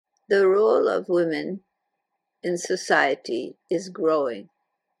The role of women in society is growing.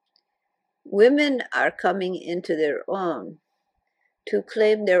 Women are coming into their own to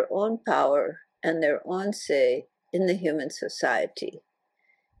claim their own power and their own say in the human society.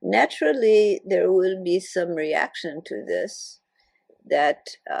 Naturally, there will be some reaction to this,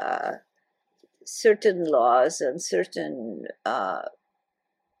 that certain laws and certain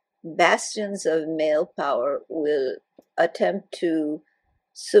bastions of male power will attempt to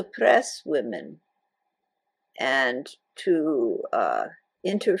suppress women and to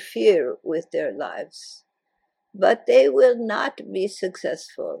interfere with their lives. But they will not be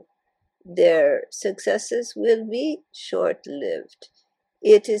successful. Their successes will be short-lived.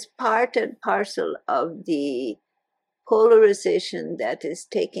 It is part and parcel of the polarization that is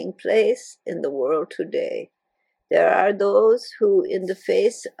taking place in the world today. There are those who, in the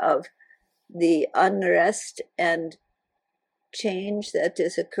face of the unrest and change that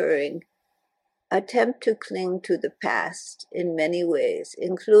is occurring, attempt to cling to the past in many ways,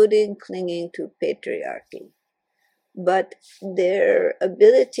 including clinging to patriarchy. But their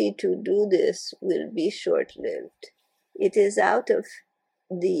ability to do this will be short-lived. It is out of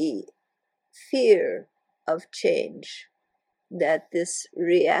the fear of change that this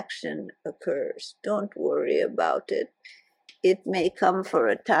reaction occurs. Don't worry about it. It may come for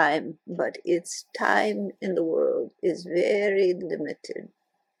a time, but its time in the world is very limited.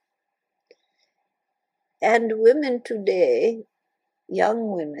 And women today,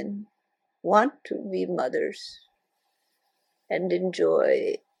 young women, want to be mothers and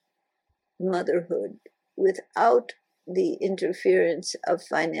enjoy motherhood without the interference of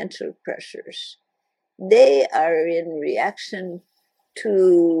financial pressures. They are in reaction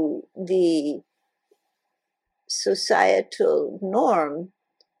to the societal norm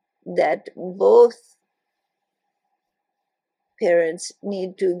that both parents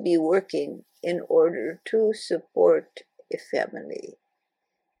need to be working in order to support a family.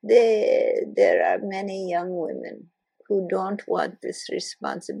 There are many young women who don't want this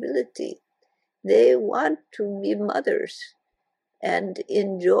responsibility. They want to be mothers and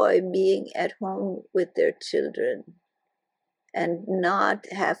enjoy being at home with their children and not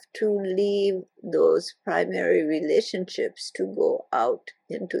have to leave those primary relationships to go out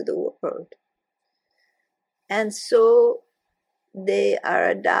into the world. And so they are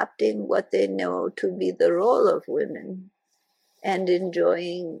adopting what they know to be the role of women and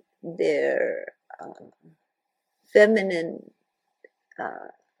enjoying their feminine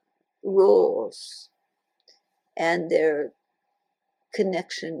roles and their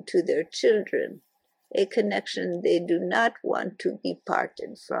connection to their children, a connection they do not want to be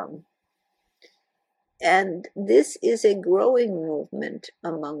parted from. And this is a growing movement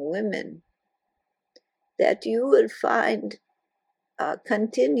among women that you will find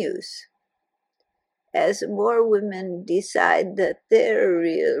continues as more women decide that their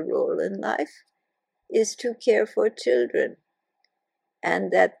real role in life is to care for children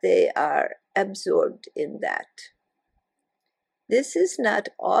and that they are absorbed in that. This is not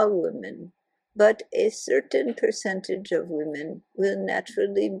all women, but a certain percentage of women will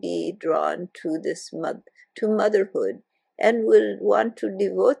naturally be drawn to to motherhood and will want to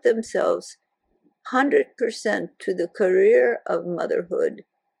devote themselves 100% to the career of motherhood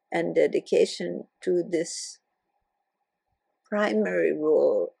and dedication to this primary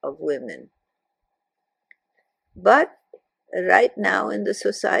role of women. But right now in the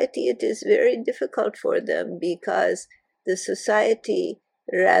society, it is very difficult for them because the society,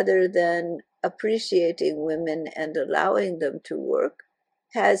 rather than appreciating women and allowing them to work,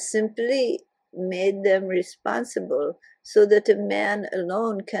 has simply made them responsible so that a man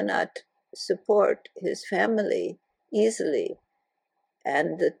alone cannot support his family easily.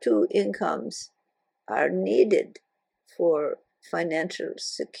 And the two incomes are needed for financial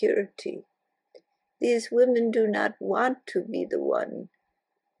security. These women do not want to be the one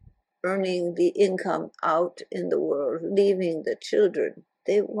earning the income out in the world, leaving the children.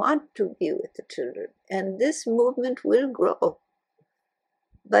 They want to be with the children. And this movement will grow.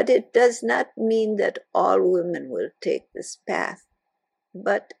 But it does not mean that all women will take this path,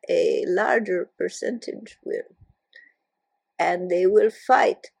 but a larger percentage will. And they will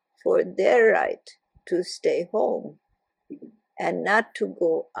fight for their right to stay home and not to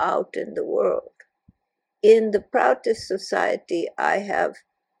go out in the world. In the Proutist Society I have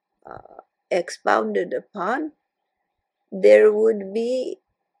expounded upon, there would be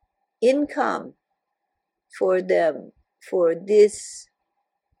income for them for this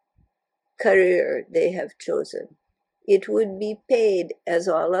career they have chosen. It would be paid as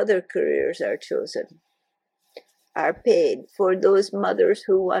all other careers are chosen. are paid. For those mothers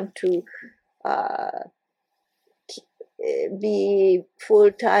who want to uh, be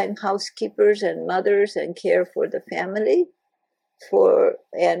full-time housekeepers and mothers and care for the family,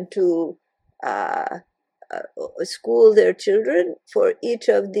 and to uh, school their children, for each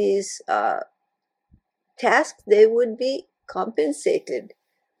of these tasks they would be compensated.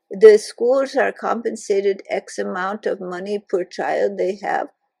 The schools are compensated X amount of money per child they have.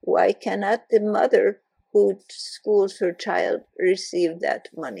 Why cannot the mother who schools her child receive that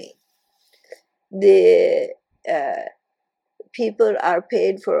money? The people are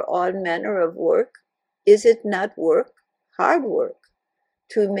paid for all manner of work. Is it not work? Hard work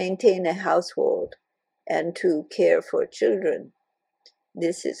to maintain a household and to care for children.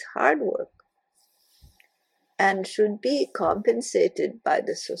 This is hard work and should be compensated by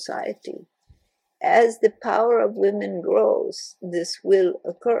the society. As the power of women grows, this will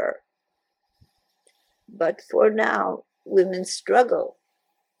occur. But for now, women struggle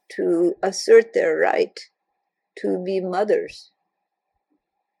to assert their right to be mothers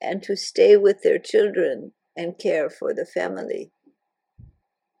and to stay with their children and care for the family.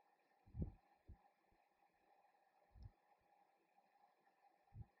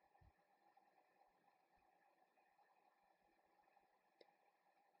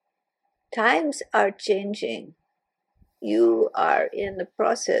 Times are changing. You are in the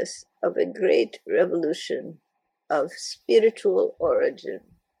process of a great revolution of spiritual origin.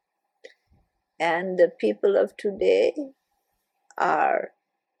 And the people of today are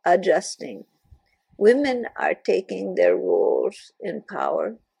adjusting. Women are taking their roles in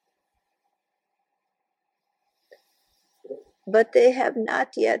power, but they have not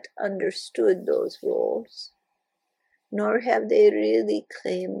yet understood those roles, nor have they really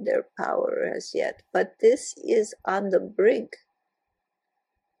claimed their power as yet. But this is on the brink.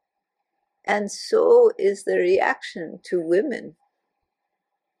 And so is the reaction to women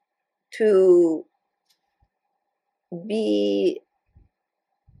to be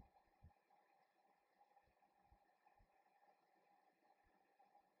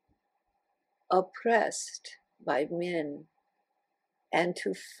oppressed by men and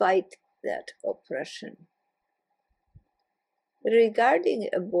to fight that oppression. Regarding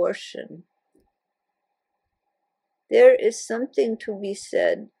abortion, there is something to be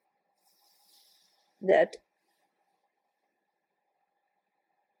said that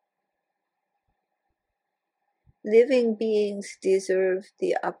living beings deserve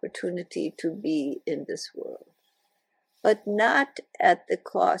the opportunity to be in this world, but not at the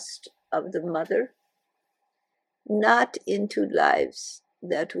cost of the mother, not into lives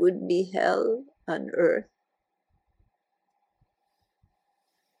that would be hell on earth.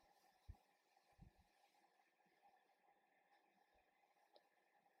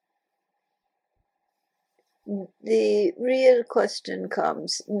 The real question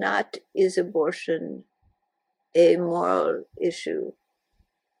comes not, is abortion a moral issue,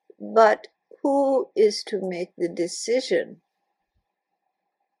 but who is to make the decision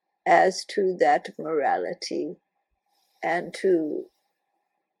as to that morality, and to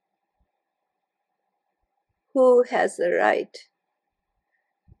who has the right?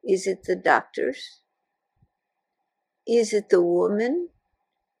 Is it the doctors? Is it the woman?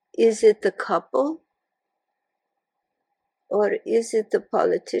 Is it the couple? Or is it the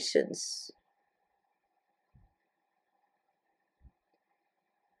politicians?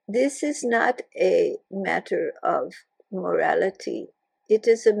 This is not a matter of morality. It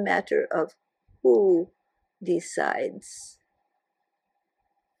is a matter of who decides.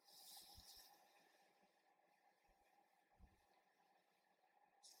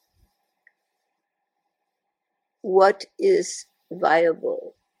 What is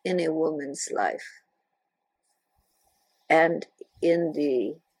viable in a woman's life and in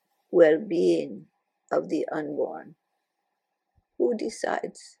the well-being of the unborn? Who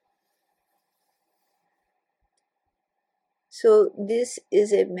decides? So this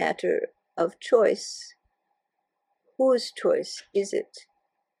is a matter of choice. Whose choice is it?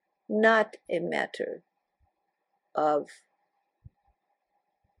 Not a matter of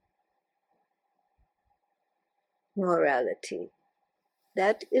morality.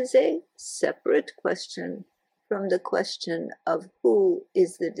 That is a separate question from the question of who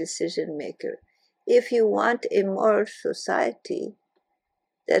is the decision maker. If you want a moral society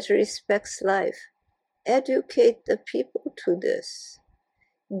that respects life, educate the people to this.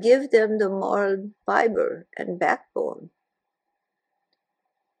 Give them the moral fiber and backbone.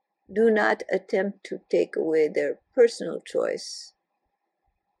 Do not attempt to take away their personal choice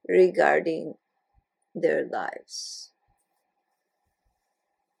regarding their lives.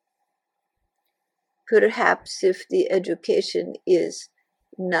 Perhaps if the education is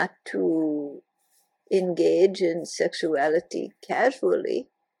not to engage in sexuality casually,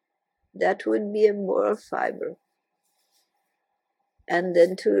 that would be a moral fiber. And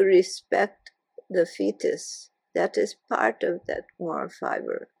then to respect the fetus, that is part of that moral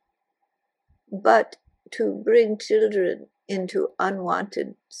fiber. But to bring children into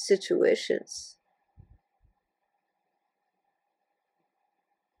unwanted situations,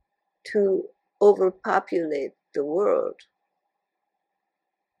 to overpopulate the world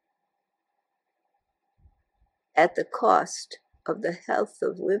at the cost of the health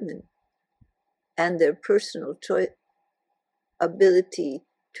of women and their personal ability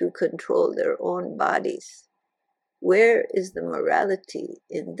to control their own bodies. Where is the morality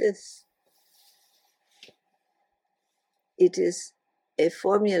in this? It is a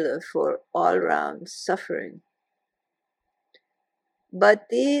formula for all-round suffering. But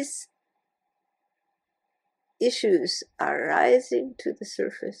these issues are rising to the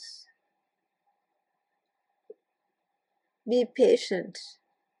surface. Be patient.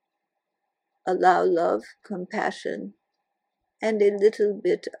 Allow love, compassion, and a little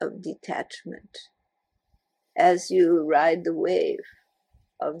bit of detachment as you ride the wave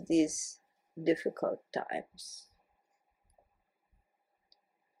of these difficult times.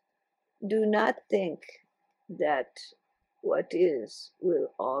 Do not think that what is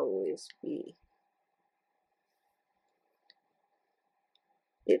will always be.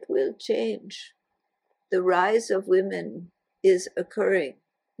 It will change. The rise of women is occurring.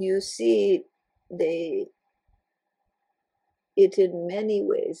 You see it in many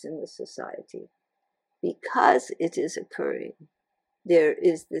ways in the society. Because it is occurring, there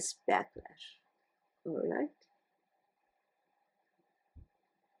is this backlash. All right?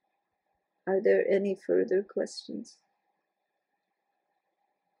 Are there any further questions?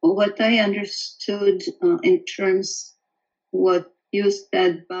 What I understood in terms what you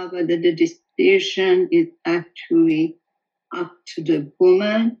said, Baba, that the decision is actually up to the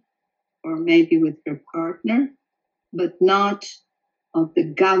woman or maybe with her partner, but not of the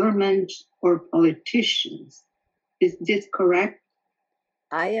government or politicians. Is this correct?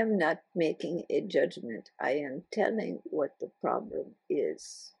 I am not making a judgment. I am telling what the problem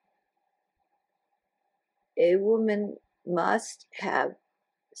is. A woman must have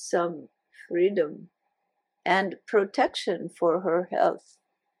some freedom and protection for her health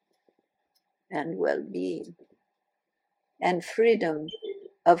and well-being and freedom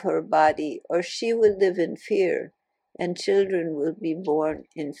of her body, or she will live in fear and children will be born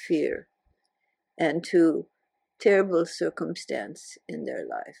in fear and to terrible circumstance in their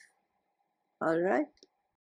life. All right?